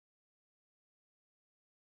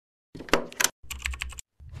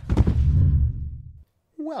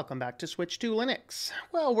Welcome back to Switch2Linux.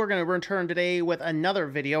 Well, we're going to return today with another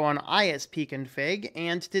video on ISPConfig,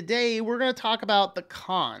 and today we're going to talk about the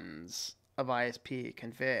cons of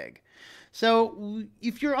ISPConfig. So,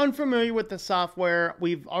 if you're unfamiliar with the software,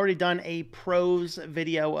 we've already done a pros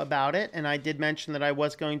video about it, and I did mention that I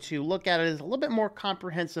was going to look at it as a little bit more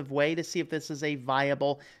comprehensive way to see if this is a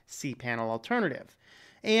viable CPanel alternative.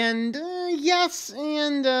 And yes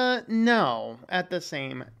and no at the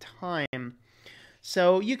same time.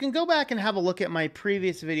 So you can go back and have a look at my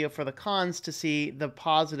previous video for the cons to see the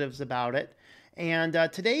positives about it. And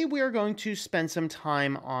today we are going to spend some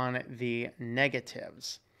time on the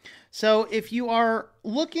negatives. So if you are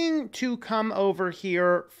looking to come over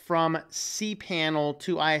here from CPanel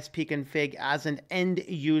to ISPConfig as an end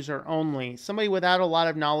user only, somebody without a lot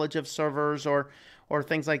of knowledge of servers or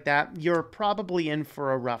things like that, you're probably in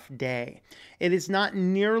for a rough day. It is not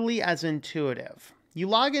nearly as intuitive. You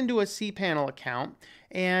log into a CPanel account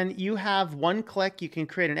and you have one click. You can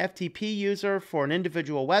create an FTP user for an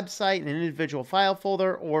individual website, an individual file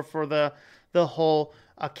folder, or for the whole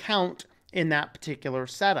account in that particular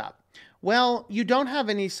setup. Well, you don't have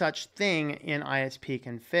any such thing in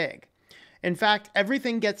ISPConfig. In fact,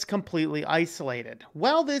 everything gets completely isolated.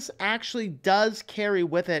 Well, this actually does carry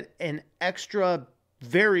with it an extra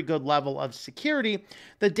very good level of security.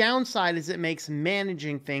 The downside is it makes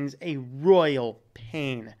managing things a royal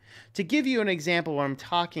pain. To give you an example of what I'm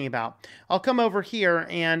talking about, I'll come over here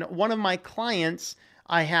and one of my clients,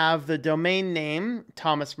 I have the domain name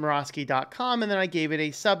thomasmurawski.com, and then I gave it a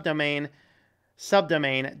subdomain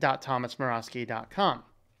subdomain.thomasmurawski.com.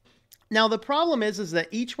 Now, the problem is that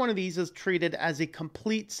each one of these is treated as a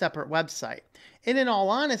complete separate website. And in all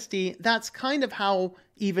honesty, that's kind of how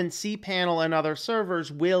even CPanel and other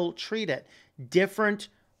servers will treat it. Different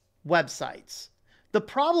websites. The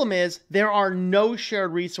problem is there are no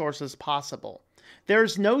shared resources possible.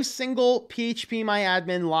 There's no single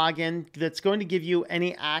phpMyAdmin login that's going to give you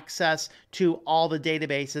any access to all the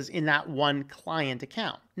databases in that one client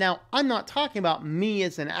account. Now, I'm not talking about me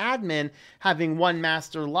as an admin having one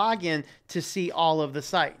master login to see all of the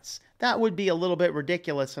sites. That would be a little bit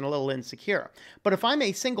ridiculous and a little insecure. But if I'm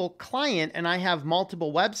a single client and I have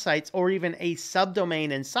multiple websites or even a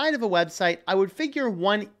subdomain inside of a website, I would figure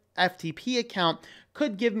one FTP account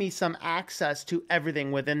could give me some access to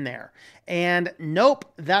everything within there. And nope,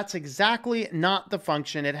 that's exactly not the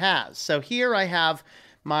function it has. So here I have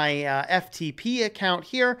my FTP account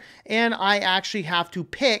here, and I actually have to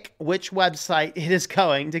pick which website it is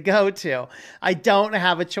going to go to. I don't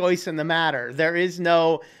have a choice in the matter. There is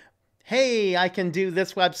no, hey, I can do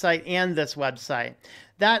this website and this website.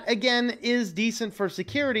 That, again, is decent for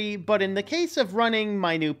security, but in the case of running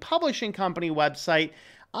my new publishing company website,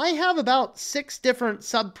 I have about 6 different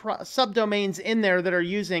subdomains in there that are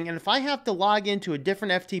using, and if I have to log into a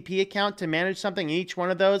different FTP account to manage something in each one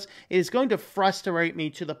of those, it is going to frustrate me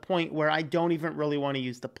to the point where I don't even really want to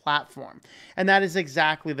use the platform. And that is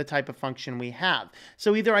exactly the type of function we have.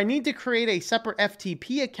 So either I need to create a separate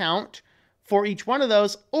FTP account for each one of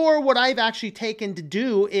those, or what I've actually taken to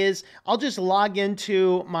do is I'll just log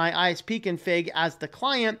into my ISPConfig as the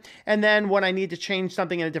client, and then when I need to change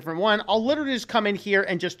something in a different one, I'll literally just come in here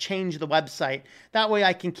and just change the website. That way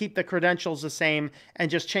I can keep the credentials the same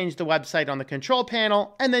and just change the website on the control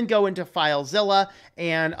panel, and then go into FileZilla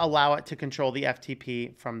and allow it to control the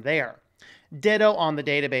FTP from there. Ditto on the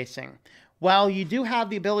databasing. While you do have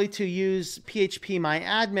the ability to use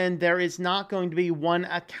phpMyAdmin, there is not going to be one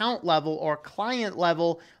account level or client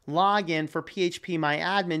level login for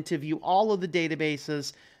phpMyAdmin to view all of the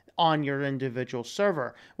databases on your individual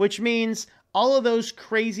server, which means all of those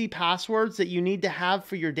crazy passwords that you need to have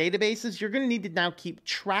for your databases, you're going to need to now keep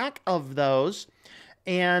track of those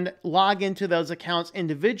and log into those accounts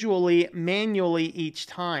individually, manually each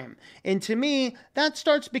time. And to me, that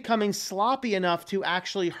starts becoming sloppy enough to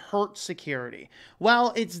actually hurt security.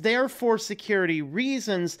 While it's there for security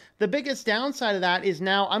reasons, the biggest downside of that is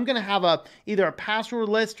now I'm going to have either a password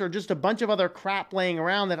list or just a bunch of other crap laying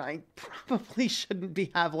around that I probably shouldn't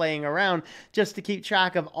have laying around just to keep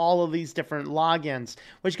track of all of these different logins,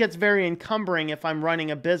 which gets very encumbering if I'm running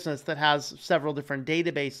a business that has several different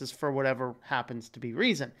databases for whatever happens to be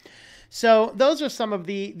reason. So those are some of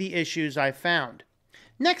the issues I found.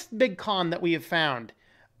 Next big con that we have found.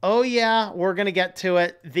 Oh yeah, we're going to get to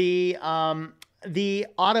it. The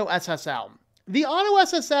auto SSL. The auto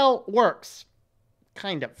SSL works,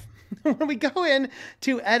 kind of. When we go in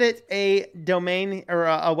to edit a domain or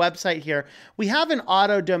a website here, we have an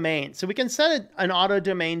auto domain. So we can set an auto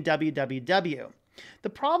domain www. The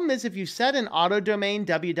problem is if you set an auto domain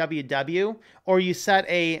www or you set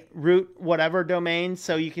a root whatever domain,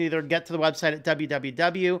 so you can either get to the website at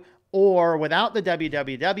www or without the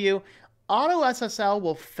www, auto SSL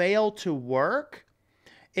will fail to work.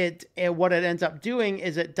 What it ends up doing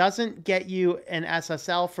is it doesn't get you an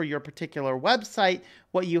SSL for your particular website.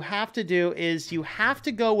 What you have to do is you have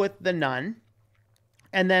to go with the none,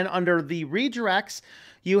 and then under the redirects,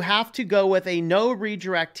 you have to go with a no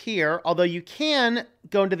redirect here, although you can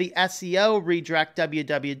go into the SEO redirect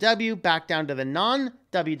www, back down to the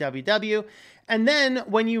non-www, and then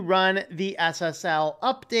when you run the SSL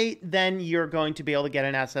update, then you're going to be able to get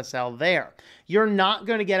an SSL there. You're not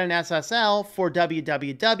going to get an SSL for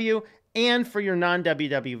www and for your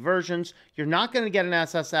non-www versions. You're not going to get an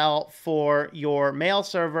SSL for your mail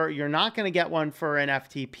server. You're not going to get one for an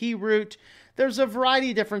FTP route. There's a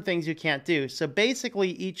variety of different things you can't do. So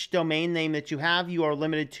basically, each domain name that you have, you are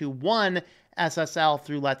limited to one SSL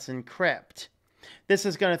through Let's Encrypt. This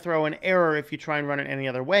is going to throw an error if you try and run it any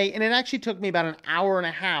other way. And it actually took me about an hour and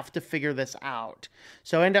a half to figure this out.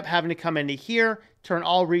 So I end up having to come into here, turn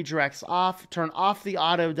all redirects off, turn off the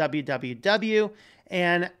auto www,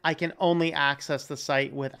 and I can only access the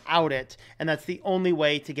site without it. And that's the only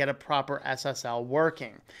way to get a proper SSL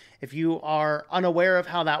working. If you are unaware of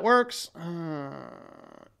how that works,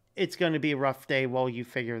 it's going to be a rough day while you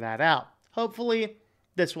figure that out. Hopefully,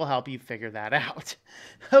 this will help you figure that out.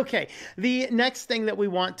 Okay, the next thing that we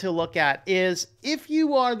want to look at is if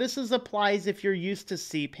you are, applies if you're used to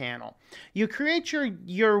CPanel. You create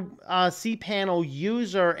your CPanel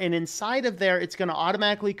user, and inside of there, it's going to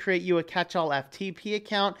automatically create you a catch-all FTP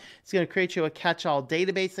account. It's going to create you a catch-all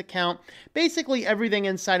database account. Basically, everything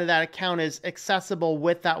inside of that account is accessible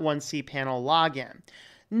with that one CPanel login.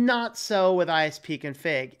 Not so with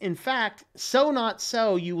ISPConfig. In fact, not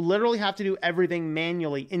so, you literally have to do everything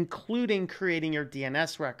manually, including creating your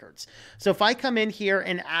DNS records. So if I come in here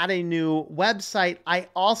and add a new website, I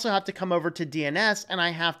also have to come over to DNS and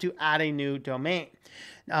I have to add a new domain,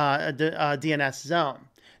 DNS Zone.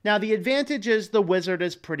 Now, the advantage is the wizard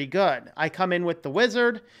is pretty good. I come in with the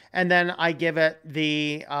wizard, and then I give it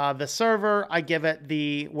the server, I give it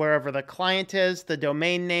the wherever the client is, the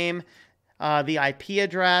domain name, the IP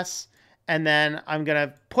address, and then I'm going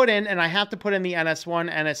to put in, and I have to put in the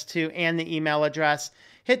NS1, NS2, and the email address,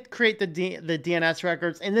 hit create the DNS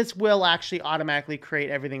records, and this will actually automatically create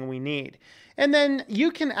everything we need. And then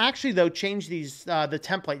you can actually, though, change these the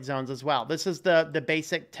template zones as well. This is the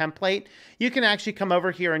basic template. You can actually come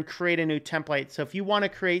over here and create a new template. So if you want to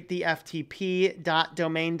create the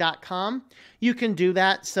ftp.domain.com, you can do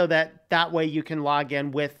that so that way you can log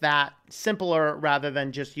in with that simpler rather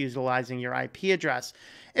than just utilizing your IP address.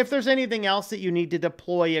 If there's anything else that you need to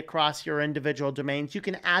deploy across your individual domains, you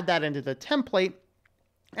can add that into the template,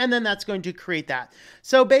 and then that's going to create that.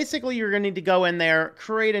 So basically, you're going to need to go in there,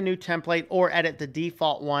 create a new template, or edit the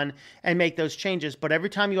default one and make those changes. But every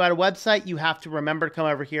time you add a website, you have to remember to come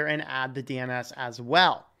over here and add the DNS as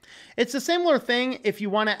well. It's a similar thing if you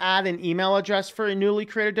want to add an email address for a newly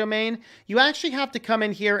created domain. You actually have to come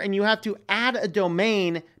in here and you have to add a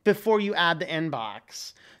domain before you add the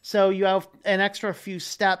inbox. So you have an extra few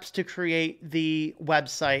steps to create the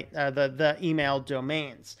website, the email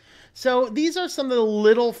domains. So these are some of the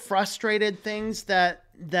little frustrated things that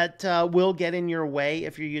will get in your way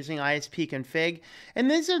if you're using ISPConfig. And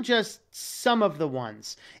these are just some of the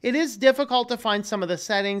ones. It is difficult to find some of the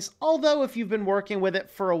settings, although if you've been working with it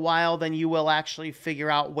for a while, then you will actually figure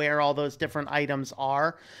out where all those different items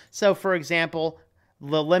are. So for example,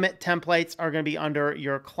 the limit templates are going to be under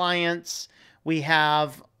your clients. We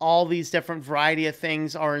have all these different variety of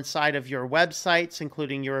things are inside of your websites,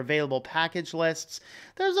 including your available package lists.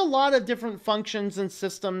 There's a lot of different functions and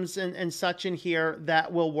systems and such in here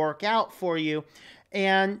that will work out for you.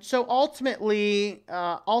 And so ultimately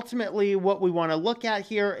what we want to look at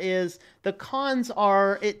here is the cons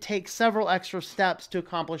are it takes several extra steps to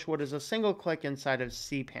accomplish what is a single click inside of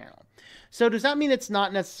CPanel. So does that mean it's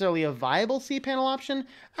not necessarily a viable CPanel option?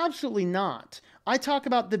 Absolutely not. I talk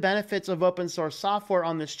about the benefits of open source software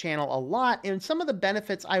on this channel a lot, and some of the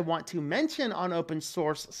benefits I want to mention on open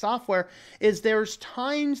source software is there's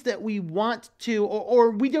times that we want to, or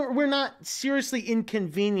we're not seriously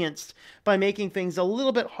inconvenienced by making things a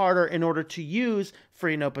little bit harder in order to use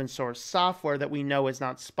free and open source software that we know is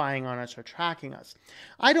not spying on us or tracking us.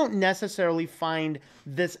 I don't necessarily find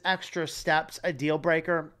this extra steps a deal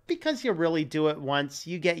breaker because you really do it once,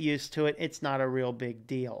 you get used to it, it's not a real big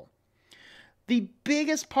deal. The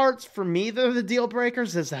biggest parts for me that are the deal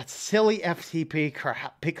breakers is that silly FTP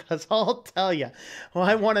crap, because I'll tell you, well,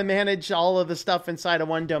 I want to manage all of the stuff inside of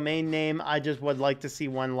one domain name. I just would like to see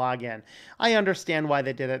one login. I understand why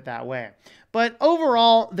they did it that way. But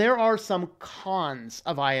overall, there are some cons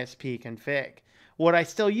of ISPConfig. Would I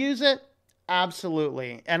still use it?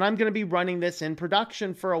 Absolutely. And I'm going to be running this in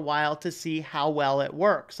production for a while to see how well it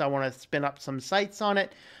works. I want to spin up some sites on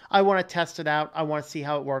it. I want to test it out. I want to see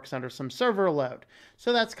how it works under some server load.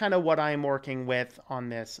 So that's kind of what I'm working with on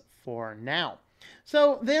this for now.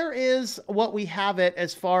 So there is what we have it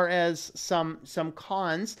as far as some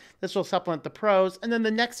cons. This will supplement the pros. And then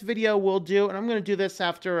the next video we'll do, and I'm going to do this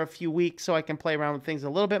after a few weeks so I can play around with things a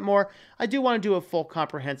little bit more. I do want to do a full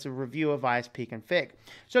comprehensive review of ISPConfig.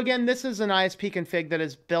 So again, this is an ISPConfig that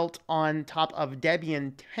is built on top of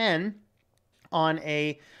Debian 10 on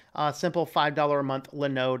a simple $5 a month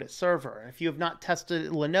Linode server. If you have not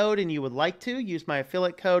tested Linode and you would like to, use my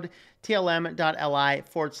affiliate code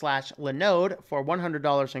tlm.li/Linode for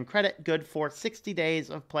 $100 in credit, good for 60 days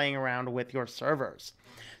of playing around with your servers.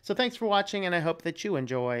 So thanks for watching, and I hope that you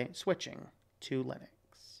enjoy switching to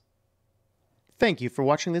Linux. Thank you for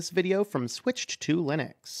watching this video from Switched to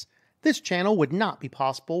Linux. This channel would not be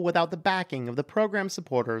possible without the backing of the program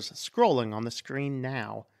supporters scrolling on the screen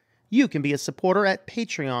now. You can be a supporter at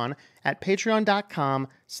Patreon at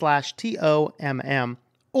patreon.com/TOMM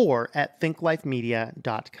or at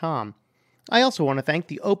thinklifemedia.com. I also want to thank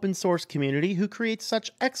the open source community who creates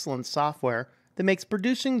such excellent software that makes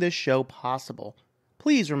producing this show possible.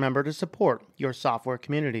 Please remember to support your software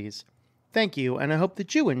communities. Thank you, and I hope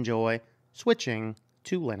that you enjoy switching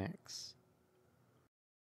to Linux.